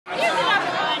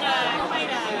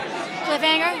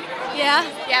cliffhanger? Yeah?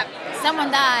 Yep.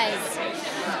 Someone dies.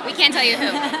 We can't tell you who.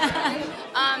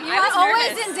 You are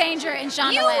always in danger in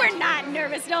Shondaland. You were not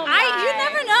nervous, don't lie. You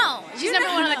never know. She's never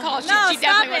won on the call. She Stop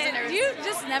definitely it. wasn't nervous. You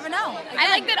just never know. Again. I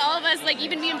like that all of us, like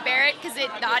even me and Barrett, because the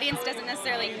audience doesn't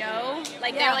necessarily know.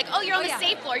 Like they're like, oh, you're on the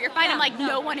safe floor. You're fine. I'm like,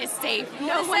 no one is safe.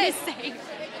 No one is safe.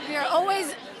 We are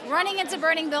always running into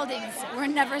burning buildings. We're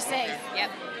never safe.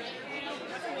 Yep.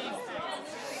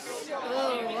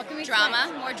 Ooh, what can we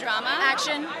Drama, more drama.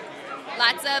 Action.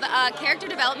 Lots of character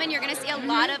development. You're going to see a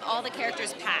lot of all the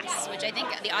characters pass, which I think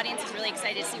the audience is really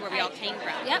excited to see where we all came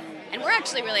from. Yep. And we're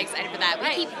actually really excited for that.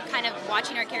 We keep kind of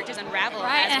watching our characters unravel.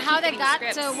 Right, as and we how keep they getting got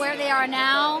scripts. to where they are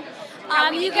now. How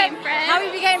we became friends. How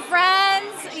we became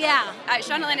friends. Yeah.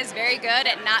 Shondaland is very good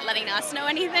at not letting us know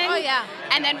anything. Oh, yeah.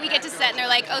 And then we get to set and they're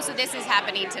like, oh, so this is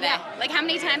happening today. Yeah. Like how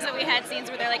many times have we had scenes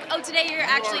where they're like, oh, today you're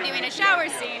actually doing a shower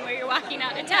scene where you're walking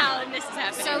out a towel and this is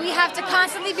happening. So we have to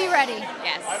constantly be ready.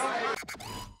 Yes.